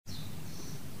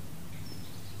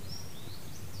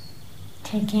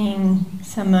Taking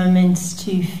some moments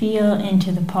to feel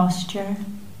into the posture.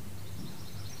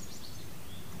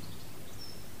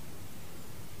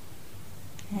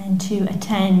 And to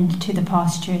attend to the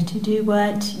posture, to do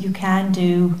what you can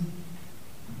do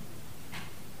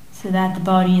so that the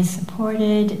body is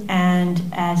supported and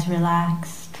as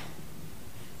relaxed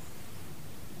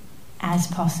as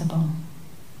possible.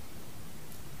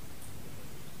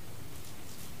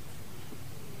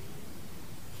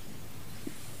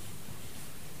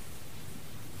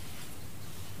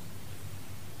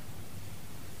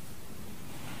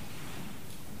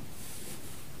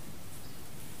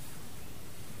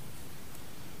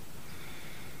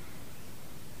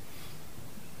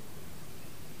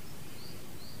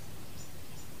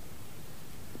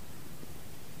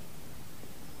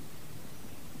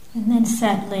 And then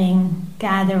settling,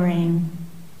 gathering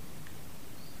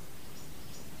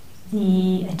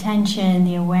the attention,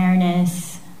 the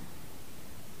awareness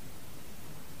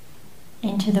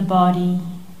into the body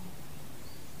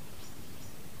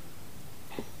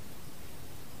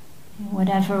in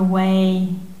whatever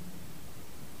way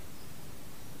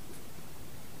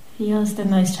feels the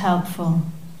most helpful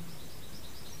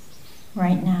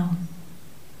right now.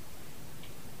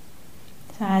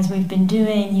 So as we've been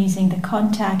doing, using the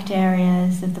contact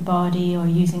areas of the body or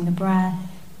using the breath,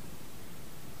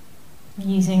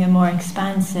 using a more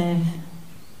expansive,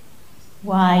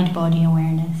 wide body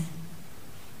awareness.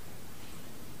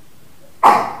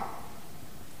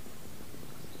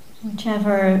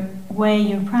 Whichever way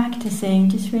you're practicing,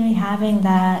 just really having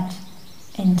that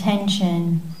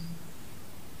intention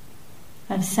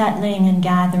of settling and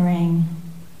gathering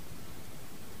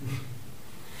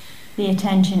the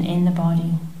attention in the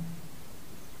body.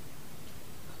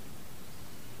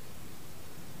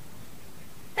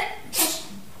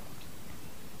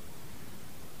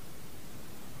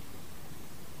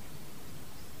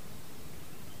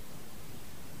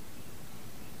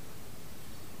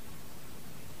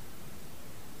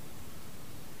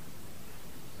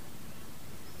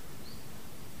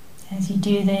 As you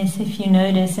do this, if you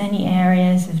notice any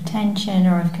areas of tension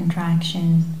or of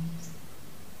contraction,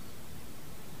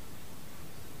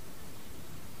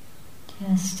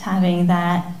 just having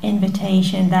that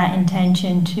invitation, that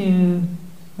intention to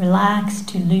relax,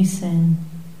 to loosen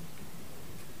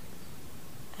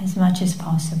as much as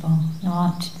possible.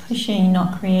 Not pushing,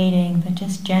 not creating, but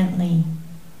just gently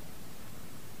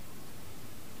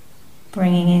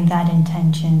bringing in that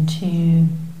intention to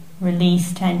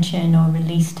release tension or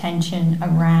release tension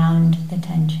around the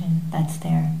tension that's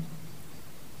there.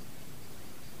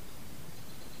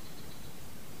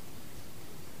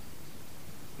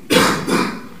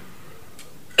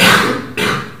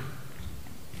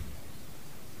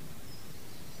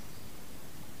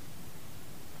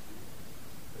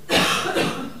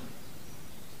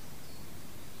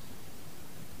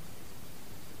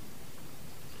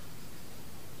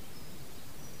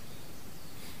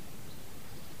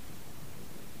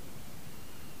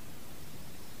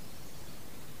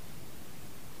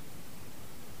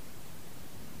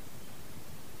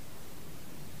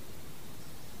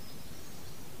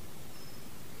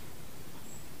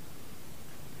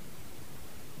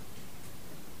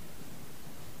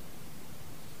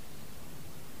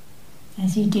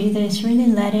 As you do this, really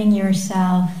letting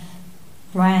yourself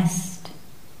rest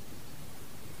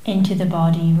into the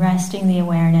body, resting the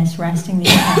awareness, resting the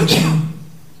attention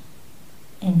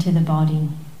into the body.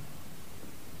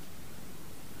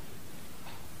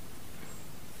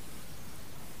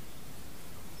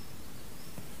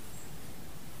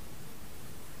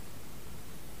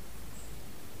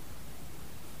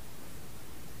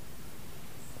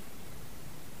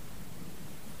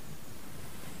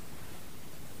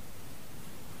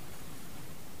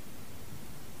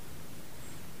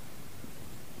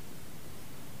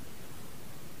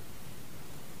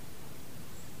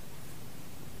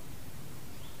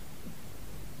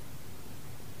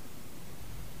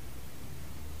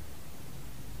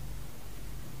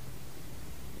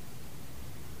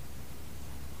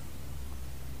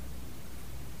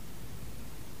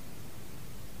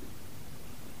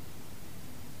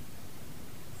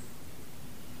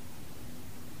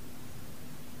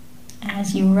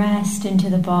 As you rest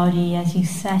into the body, as you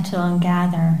settle and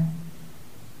gather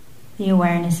the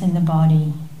awareness in the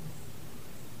body,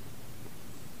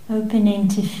 opening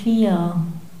to feel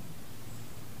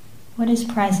what is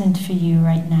present for you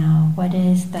right now, what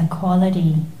is the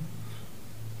quality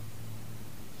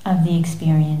of the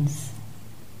experience.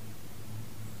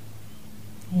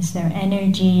 Is there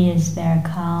energy? Is there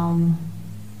calm?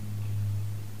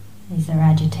 Is there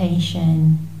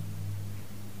agitation?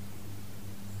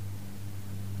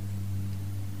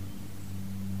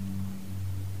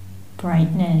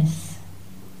 brightness,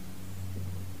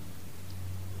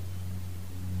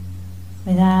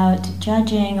 without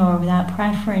judging or without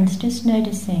preference, just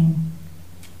noticing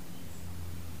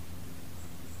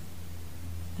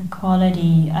the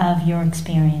quality of your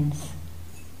experience.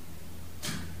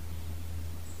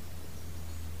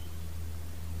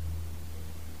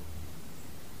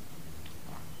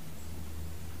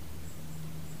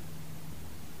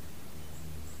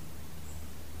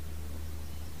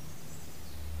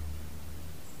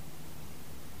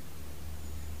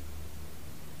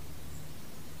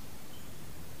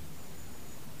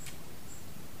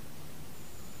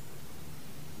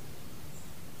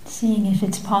 Seeing if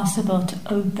it's possible to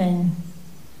open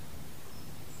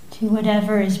to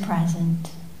whatever is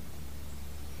present.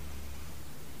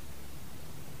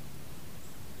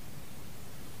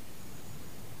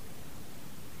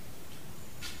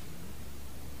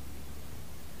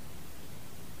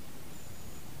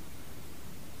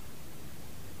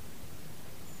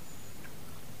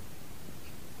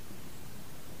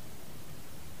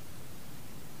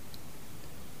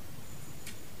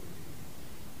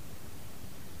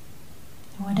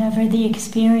 Whatever the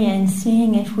experience,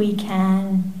 seeing if we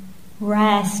can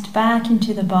rest back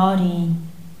into the body,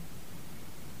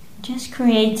 just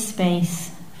create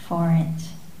space for it,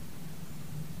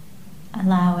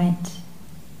 allow it.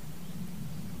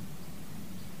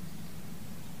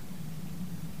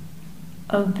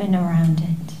 Open around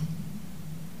it.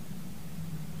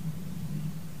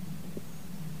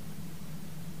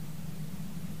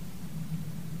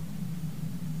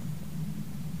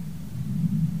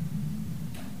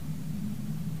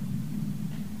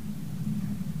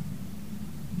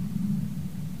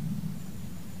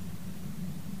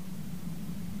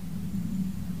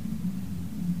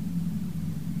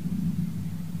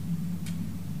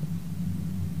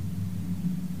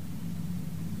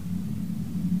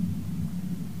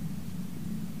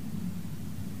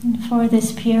 And for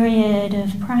this period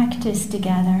of practice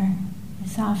together,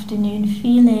 this afternoon,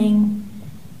 feeling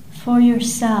for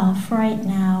yourself right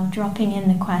now, dropping in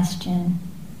the question,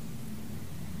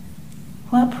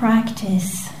 what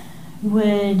practice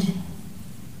would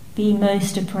be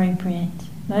most appropriate,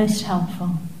 most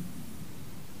helpful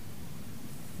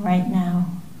right now?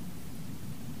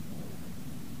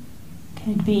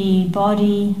 Could be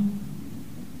body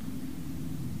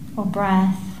or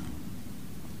breath.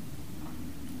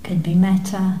 Could be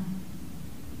metta.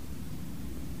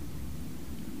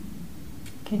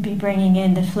 Could be bringing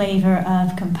in the flavor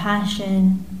of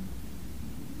compassion,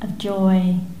 of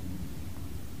joy,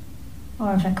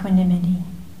 or of equanimity.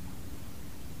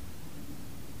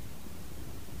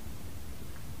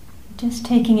 Just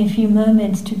taking a few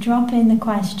moments to drop in the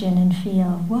question and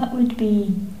feel, what would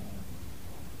be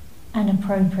an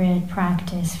appropriate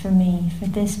practice for me for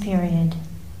this period?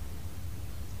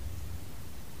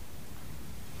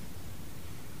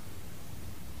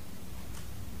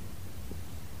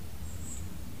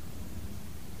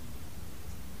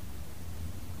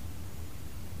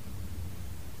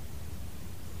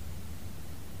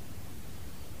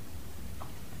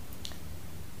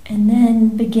 And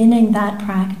then beginning that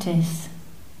practice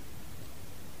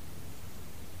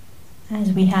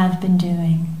as we have been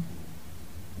doing.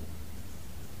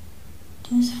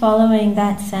 Just following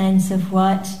that sense of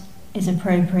what is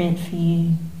appropriate for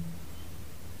you.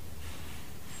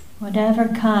 Whatever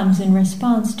comes in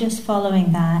response, just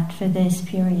following that for this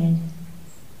period.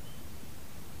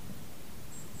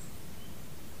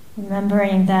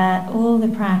 Remembering that all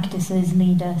the practices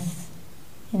lead us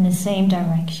in the same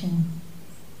direction.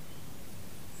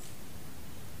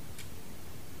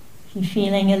 If you're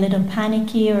feeling a little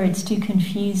panicky or it's too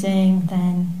confusing,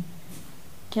 then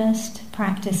just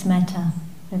practice metta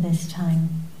for this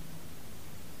time.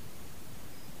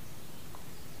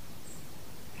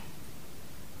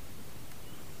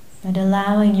 But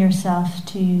allowing yourself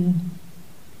to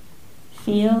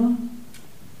feel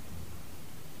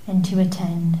and to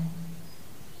attend.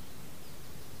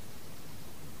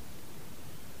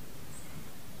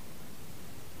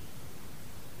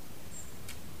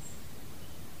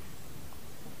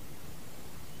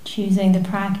 Choosing the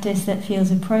practice that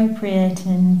feels appropriate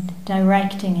and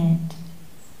directing it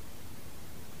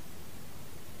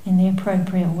in the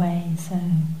appropriate way. So,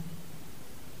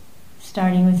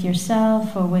 starting with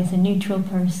yourself or with a neutral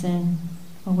person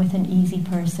or with an easy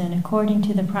person, according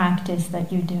to the practice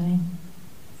that you're doing.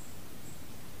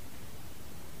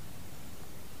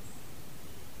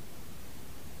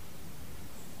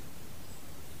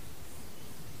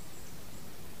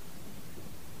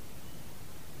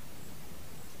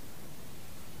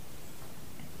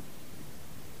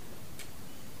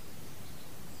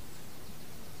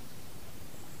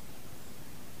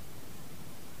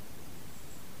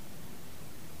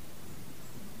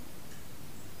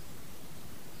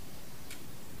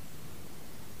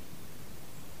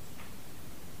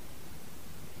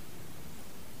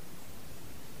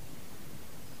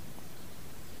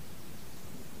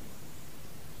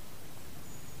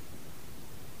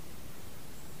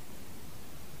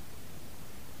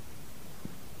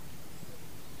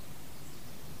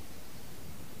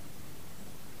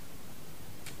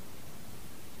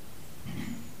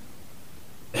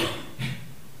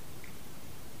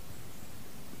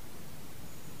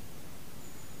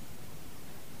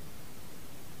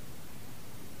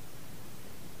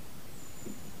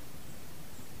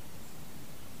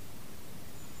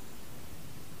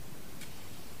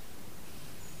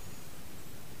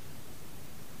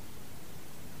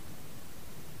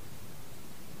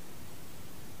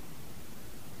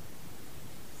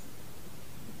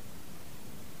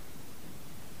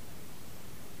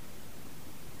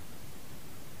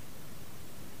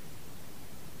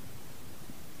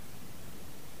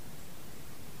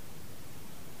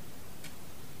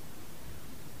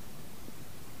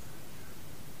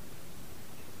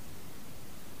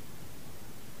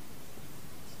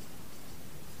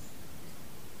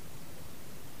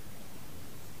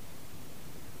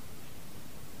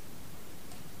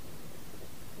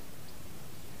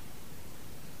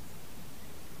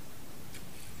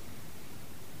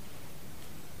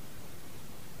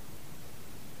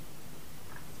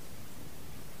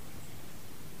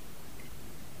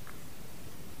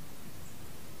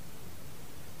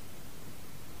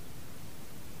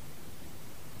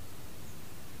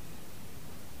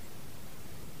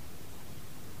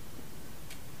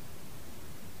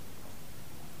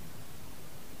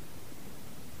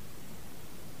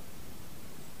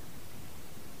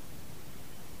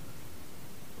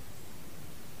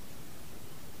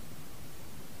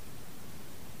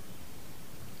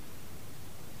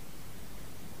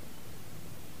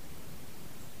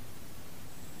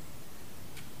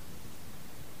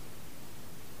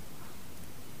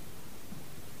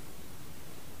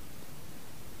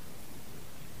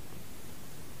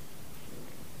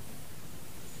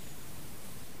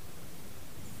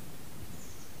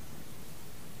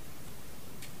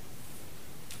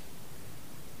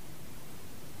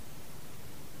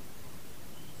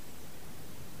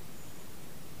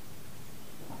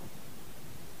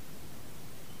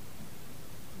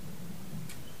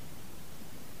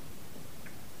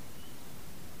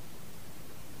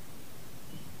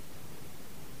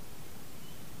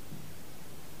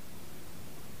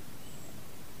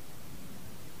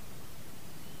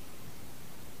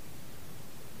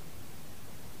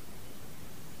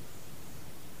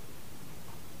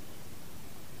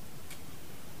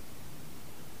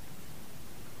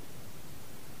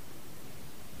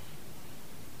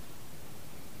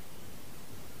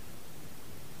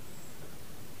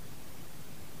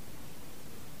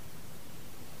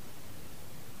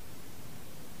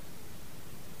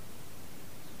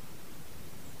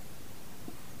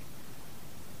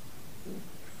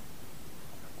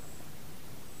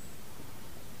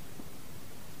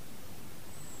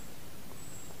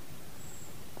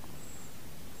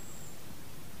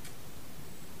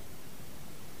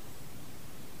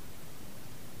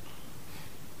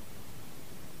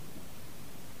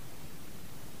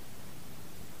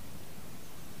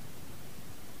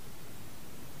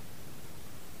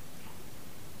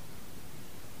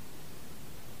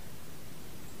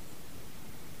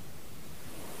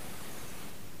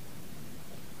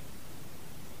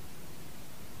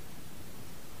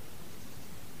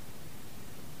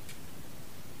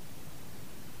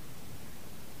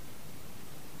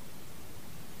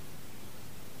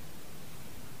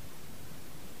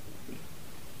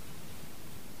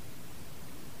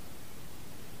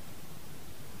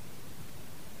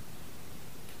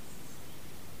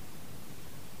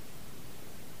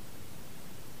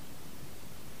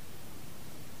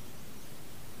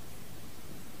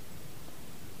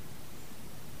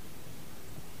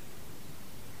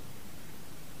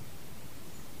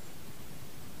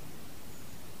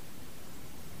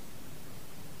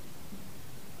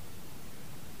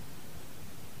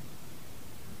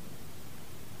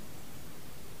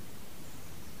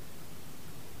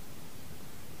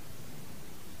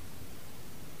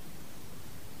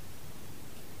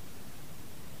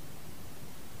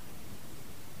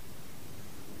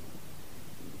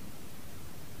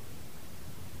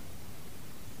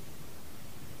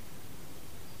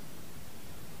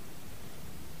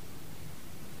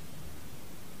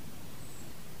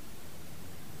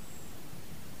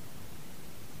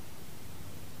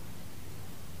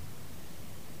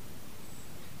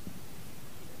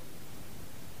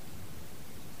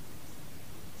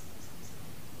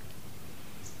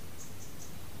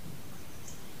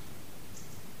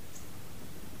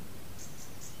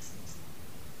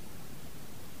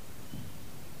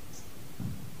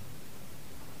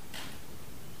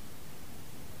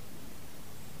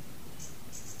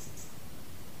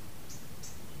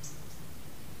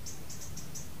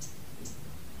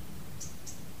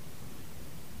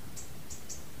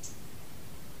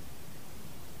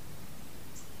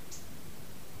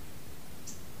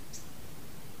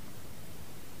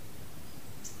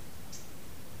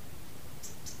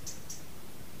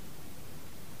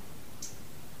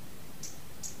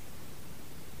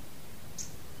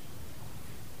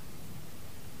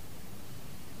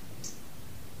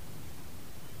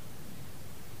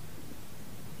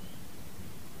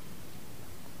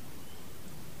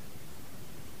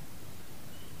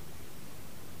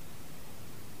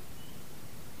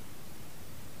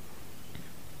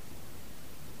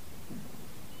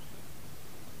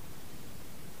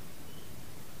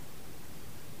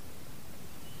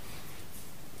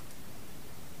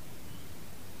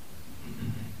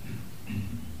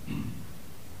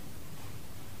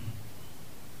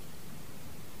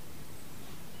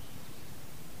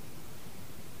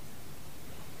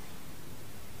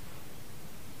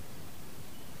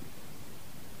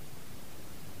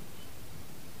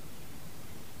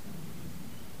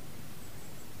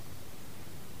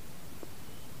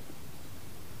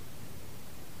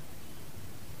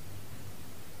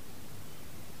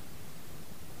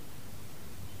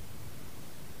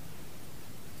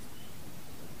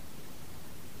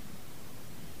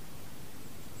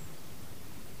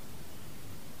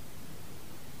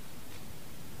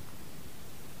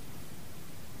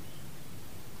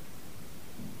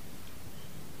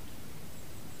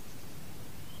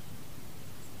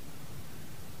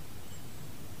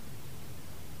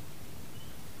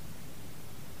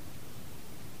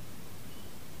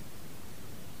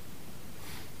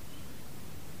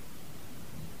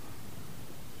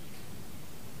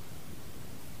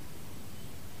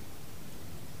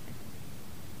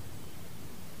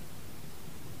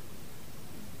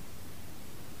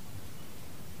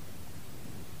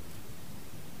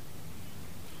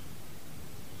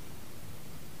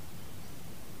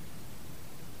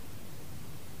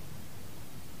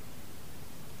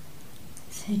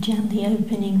 So gently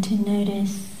opening to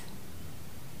notice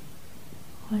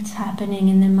what's happening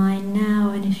in the mind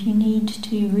now, and if you need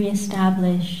to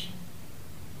re-establish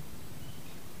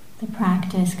the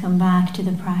practice, come back to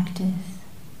the practice.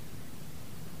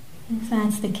 If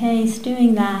that's the case,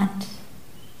 doing that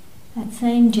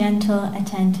same gentle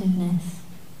attentiveness.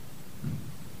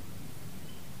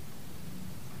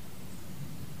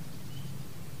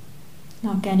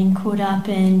 Not getting caught up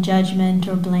in judgment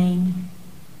or blame.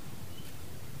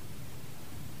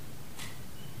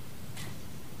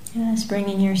 Just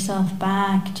bringing yourself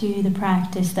back to the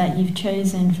practice that you've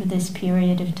chosen for this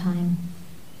period of time.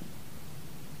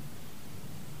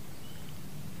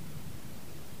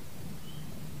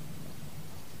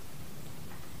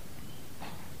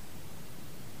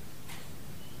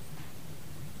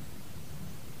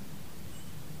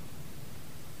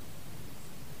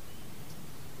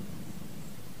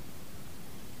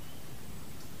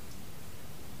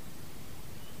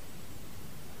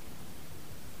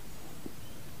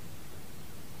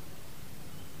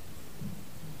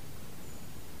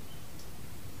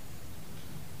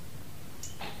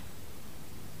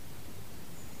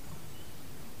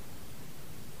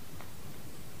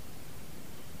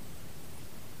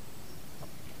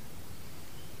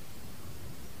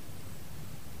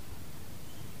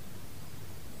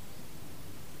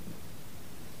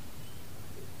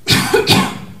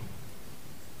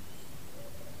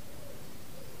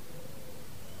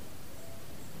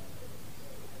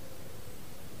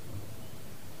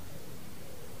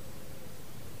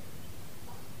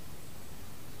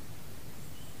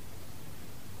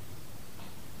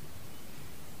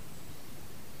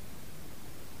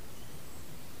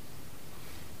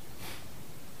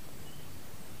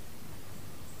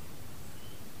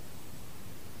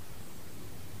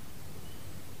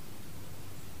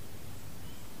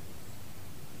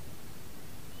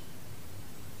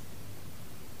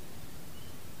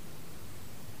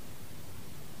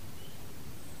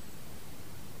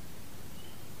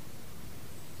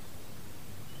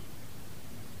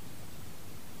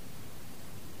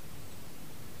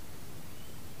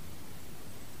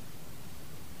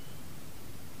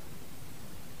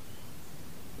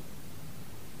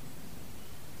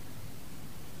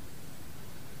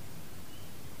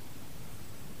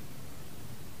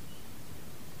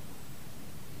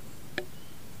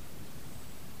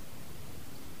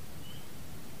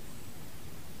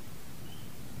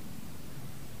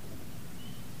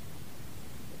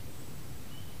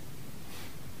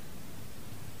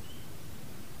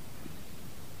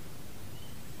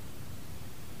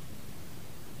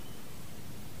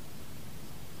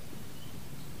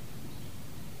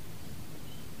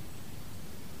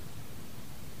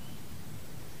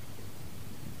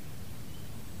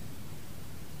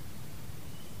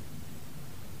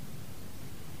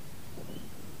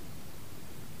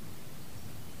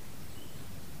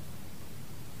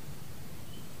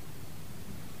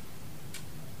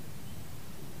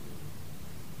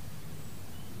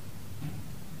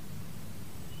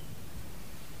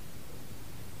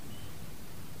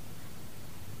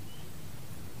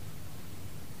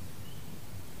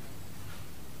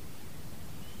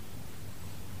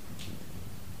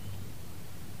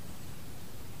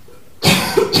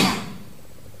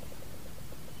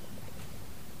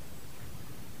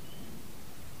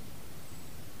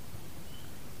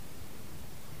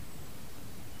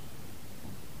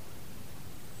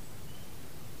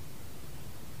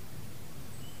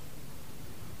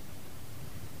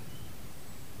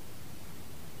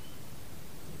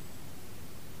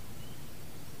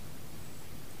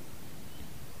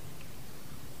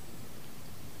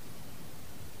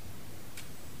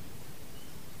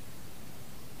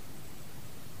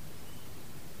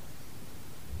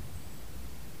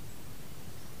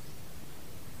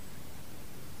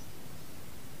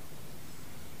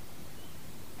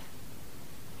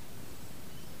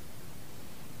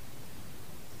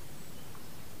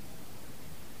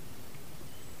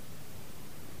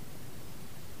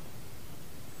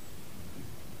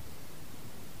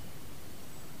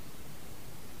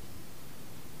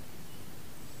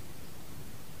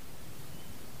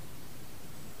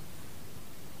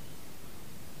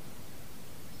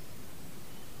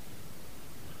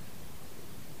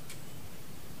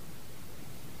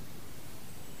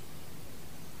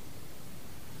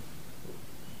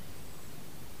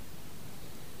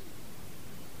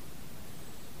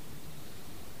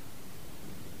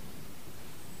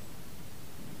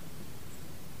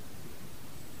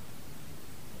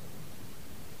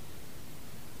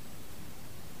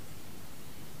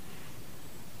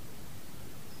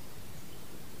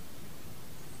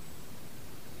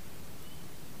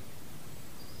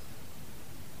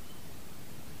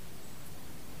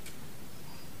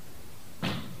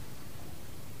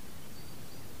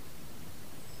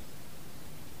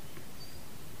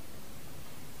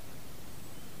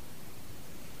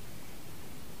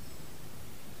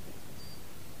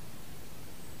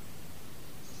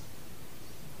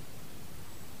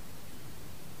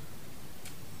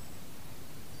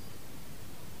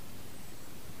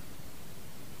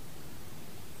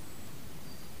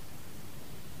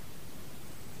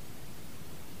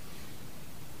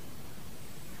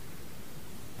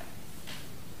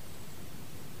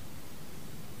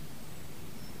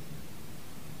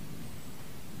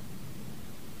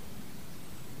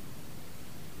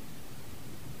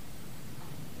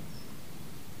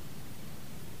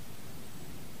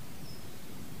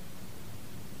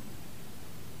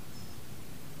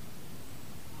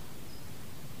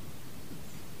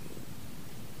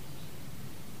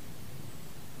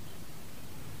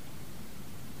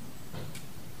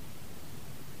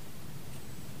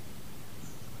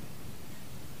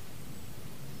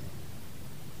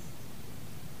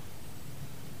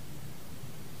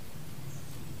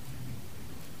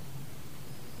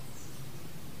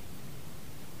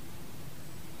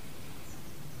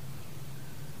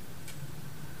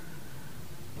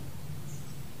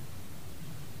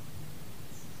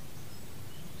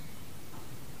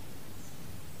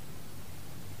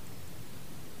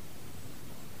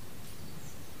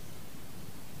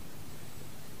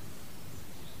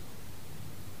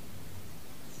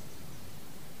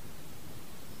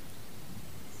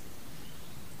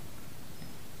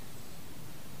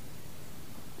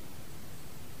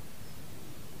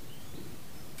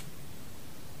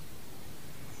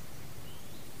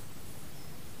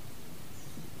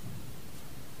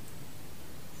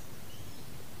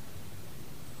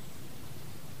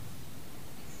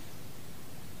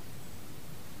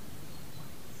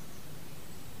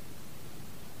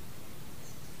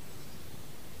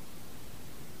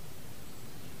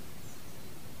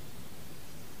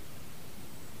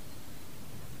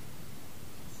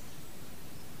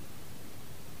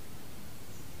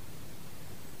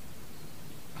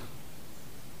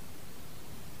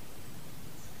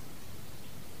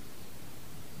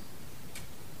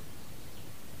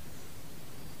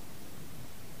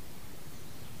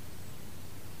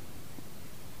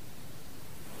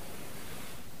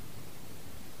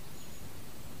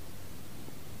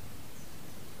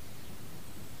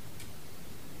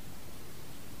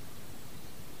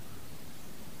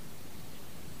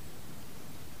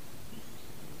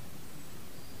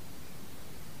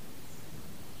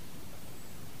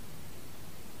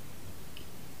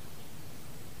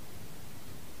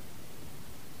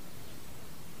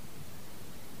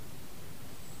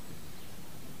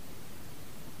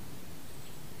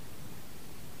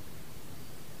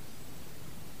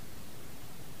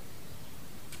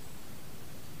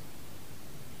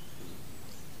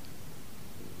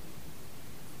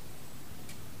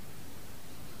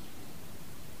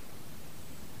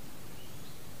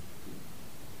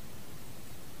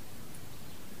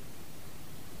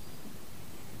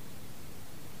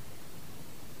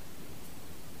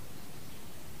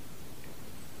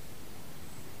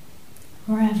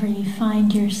 wherever you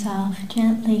find yourself,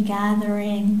 gently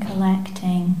gathering,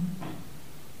 collecting,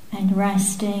 and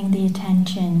resting the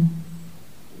attention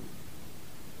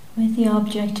with the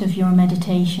object of your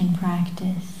meditation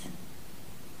practice.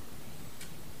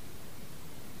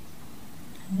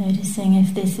 Noticing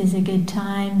if this is a good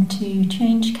time to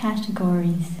change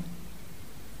categories.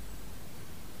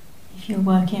 If you're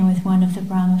working with one of the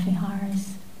Brahma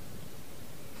Viharas,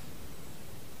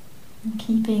 and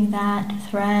keeping that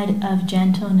thread of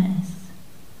gentleness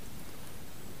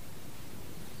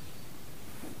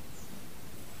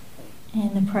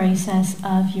in the process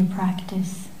of your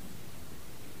practice.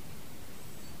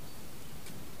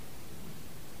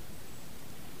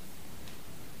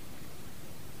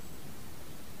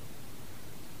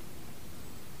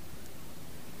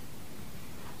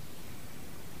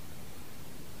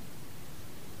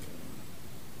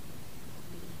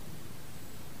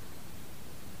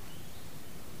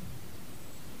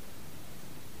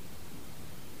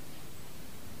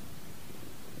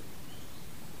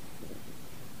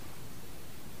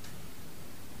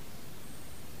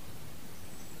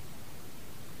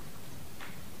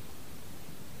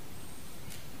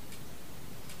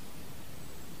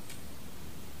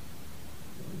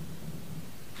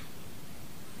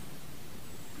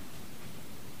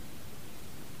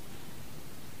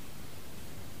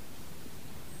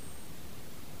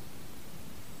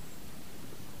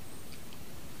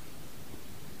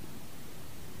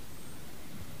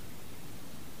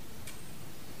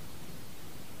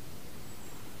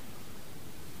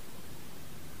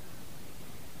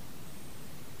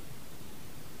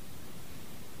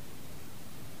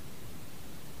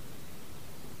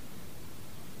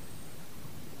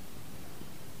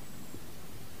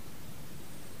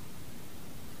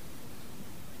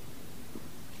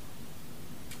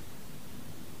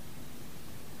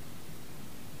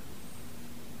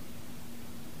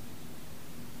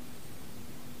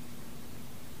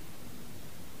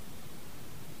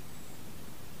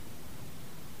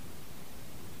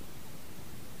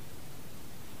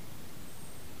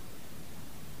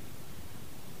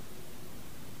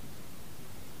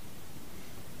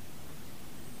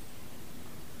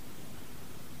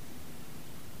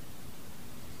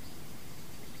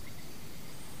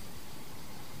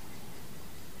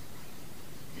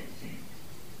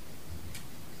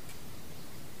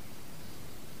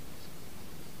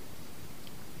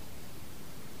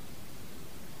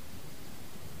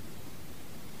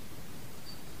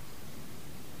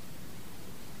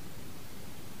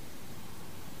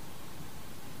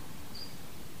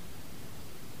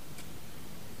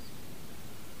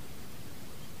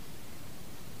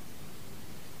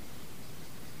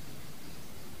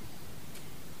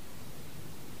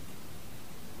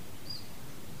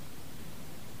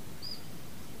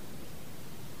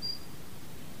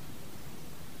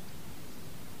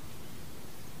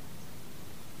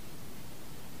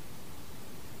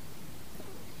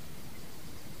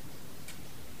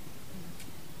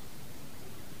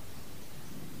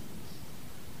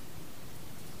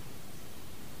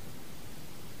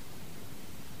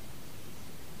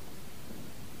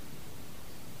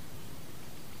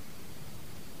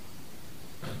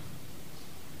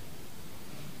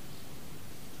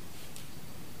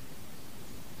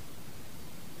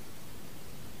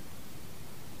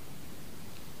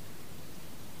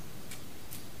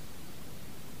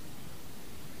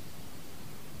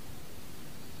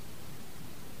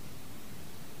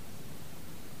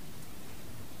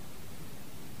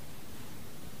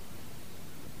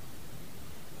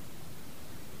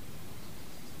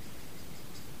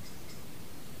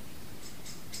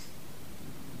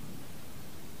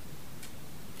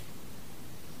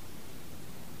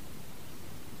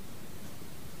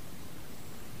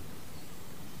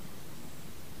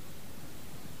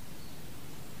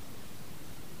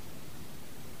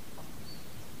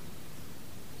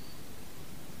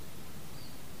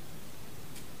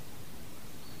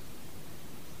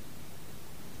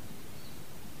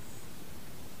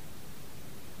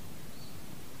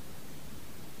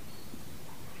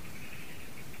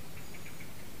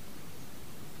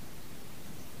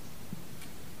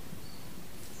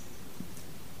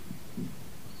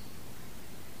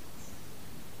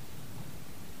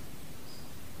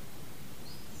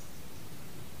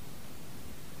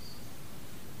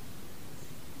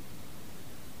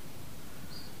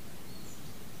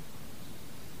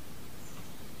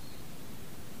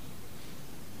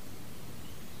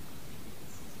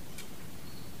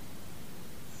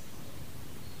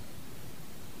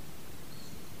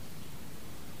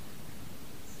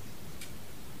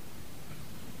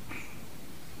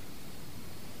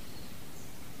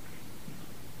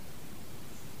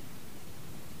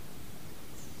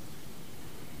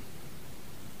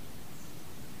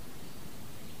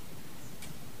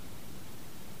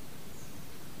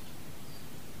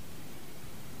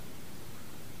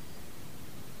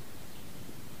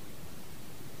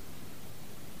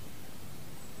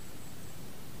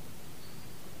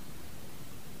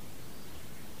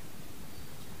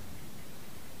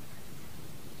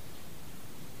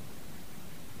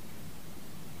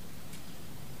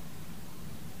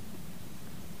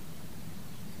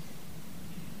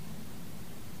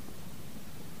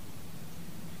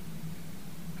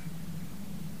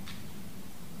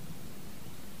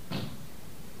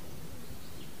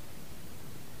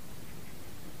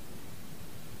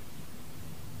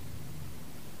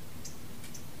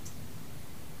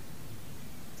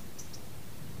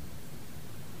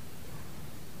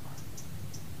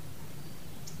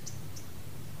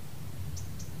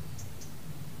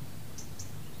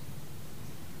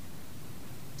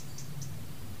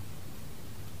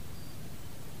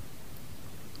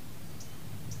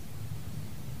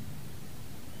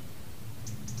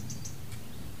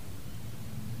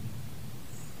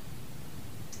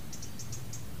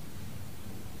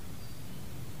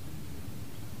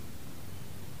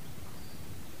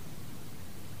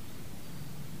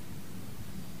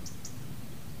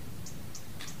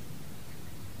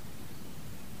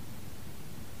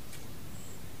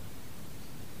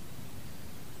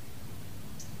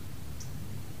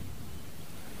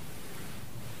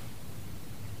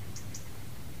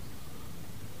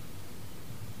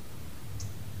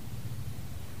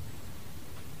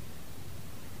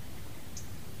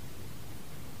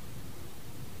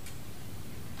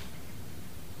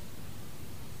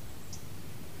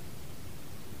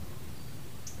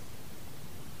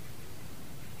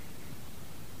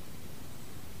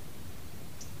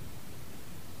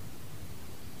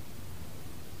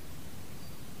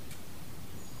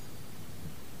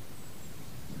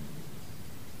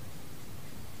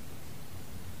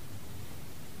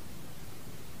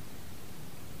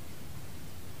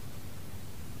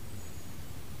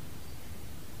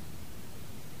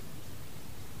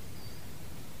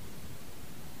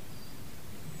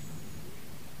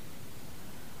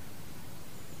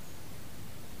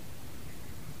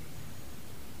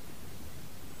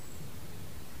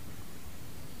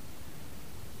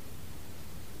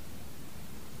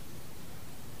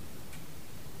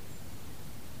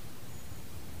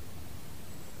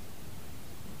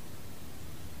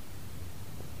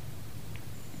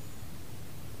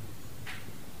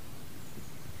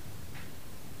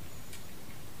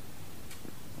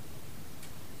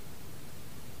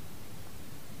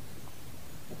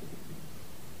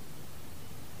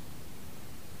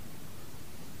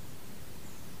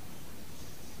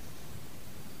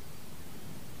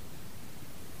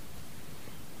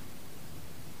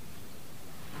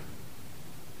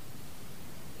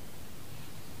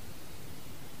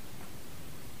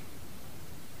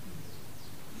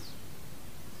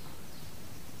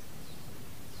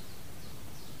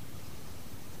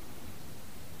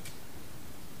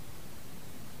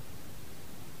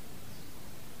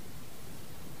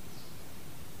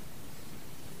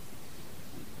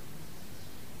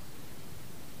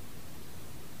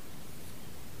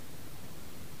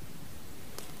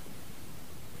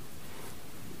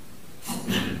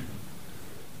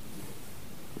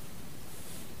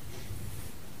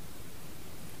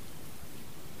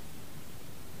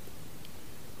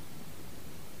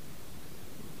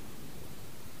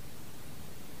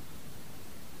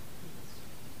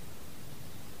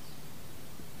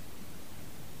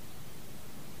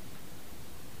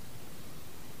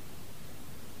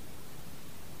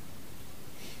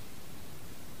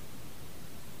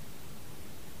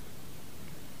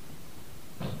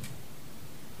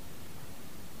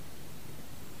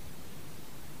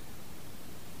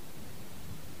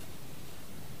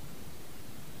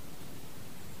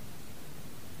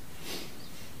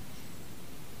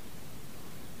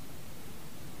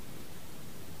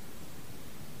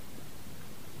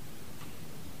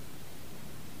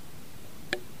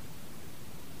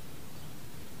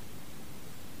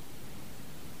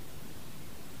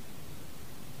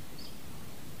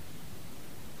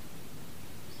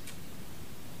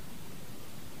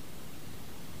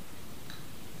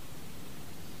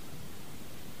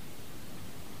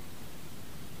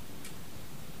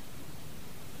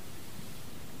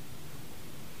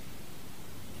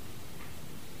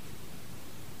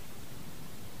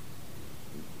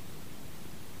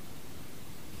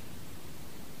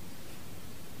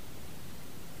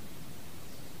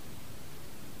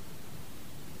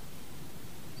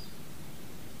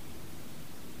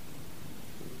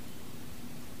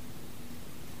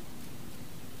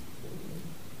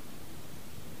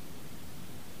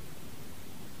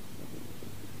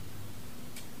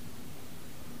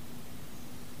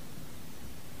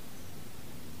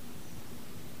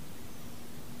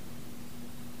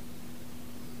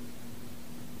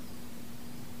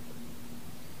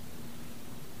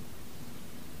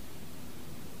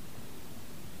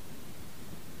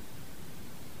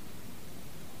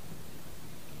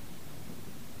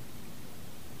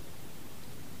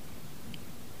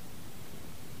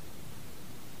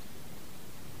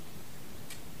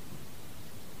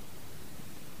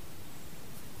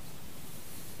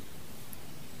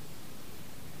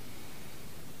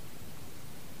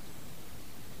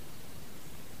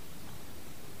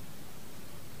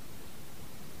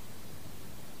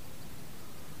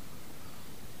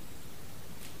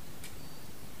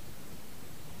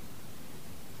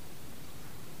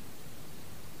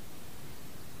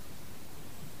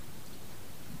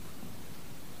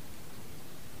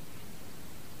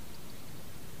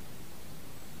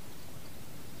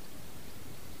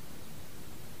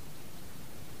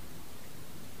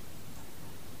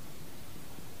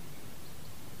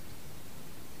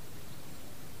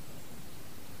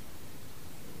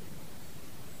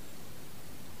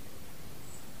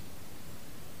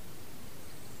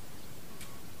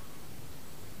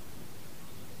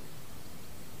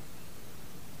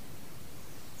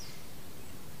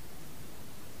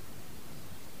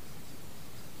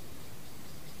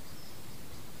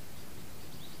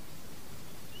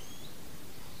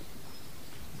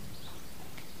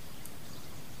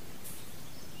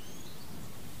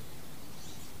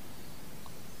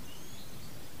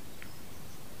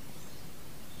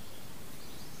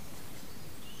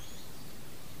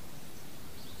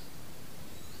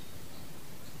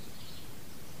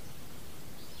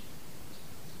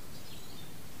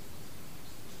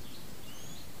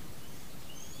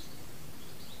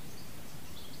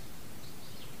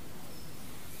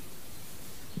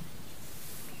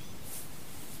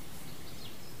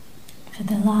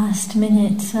 the last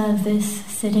minutes of this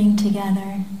sitting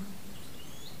together,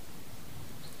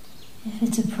 if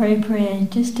it's appropriate,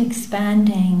 just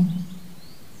expanding,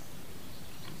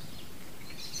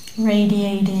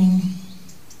 radiating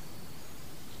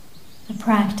the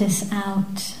practice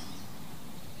out.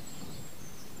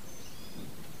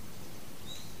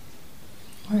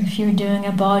 Or if you're doing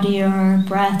a body or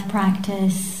breath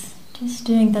practice, just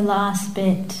doing the last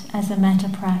bit as a metta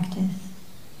practice.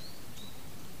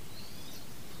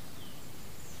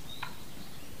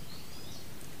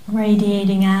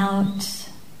 Radiating out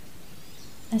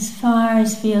as far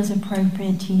as feels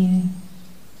appropriate to you.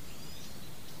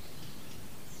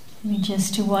 Maybe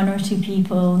just to one or two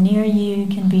people near you,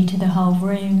 can be to the whole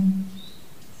room,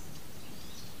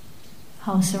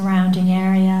 whole surrounding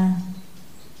area,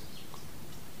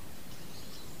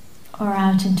 or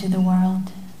out into the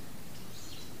world.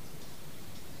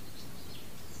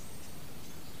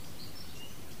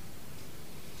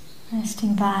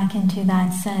 Resting back into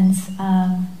that sense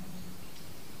of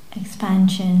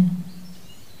expansion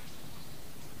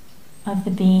of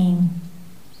the being.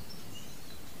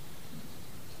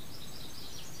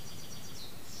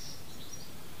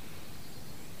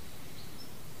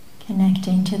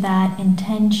 Connecting to that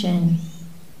intention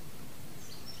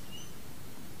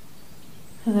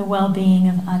for the well-being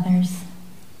of others,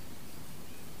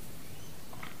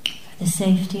 for the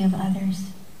safety of others.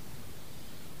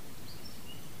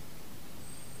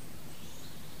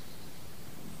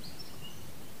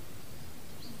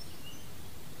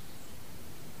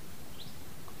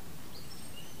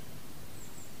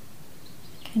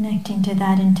 Connecting to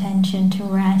that intention to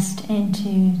rest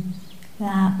into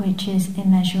that which is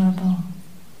immeasurable,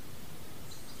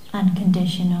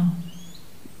 unconditional,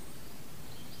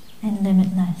 and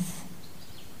limitless.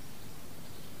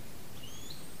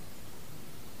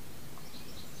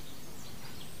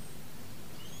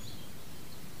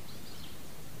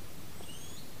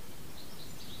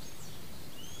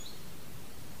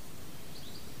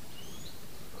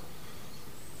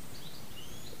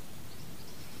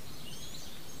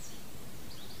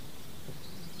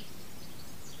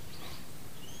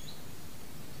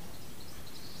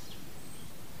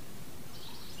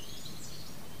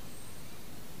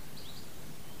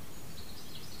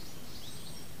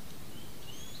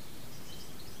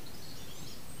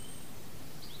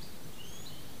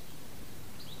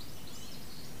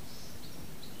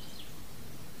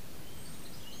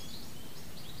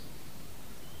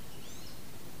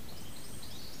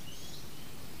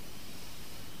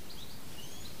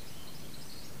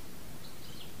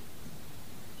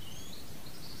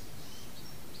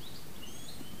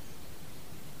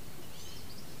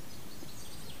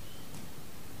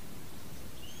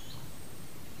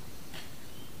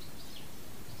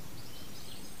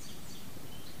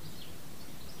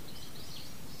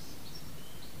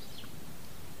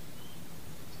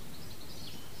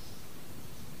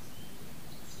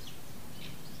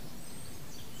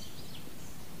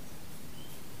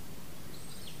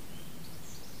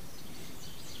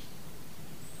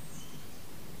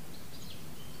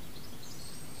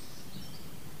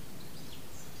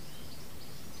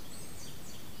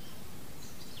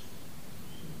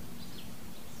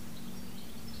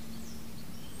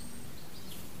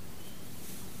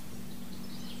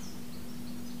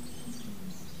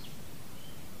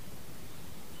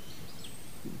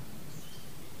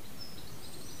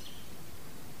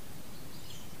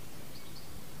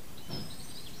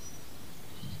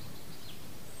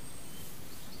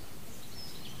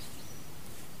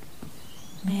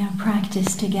 May our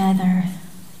practice together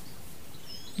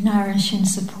nourish and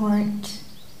support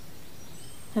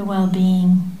the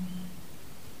well-being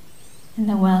and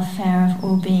the welfare of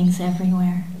all beings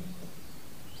everywhere,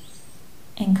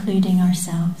 including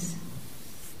ourselves.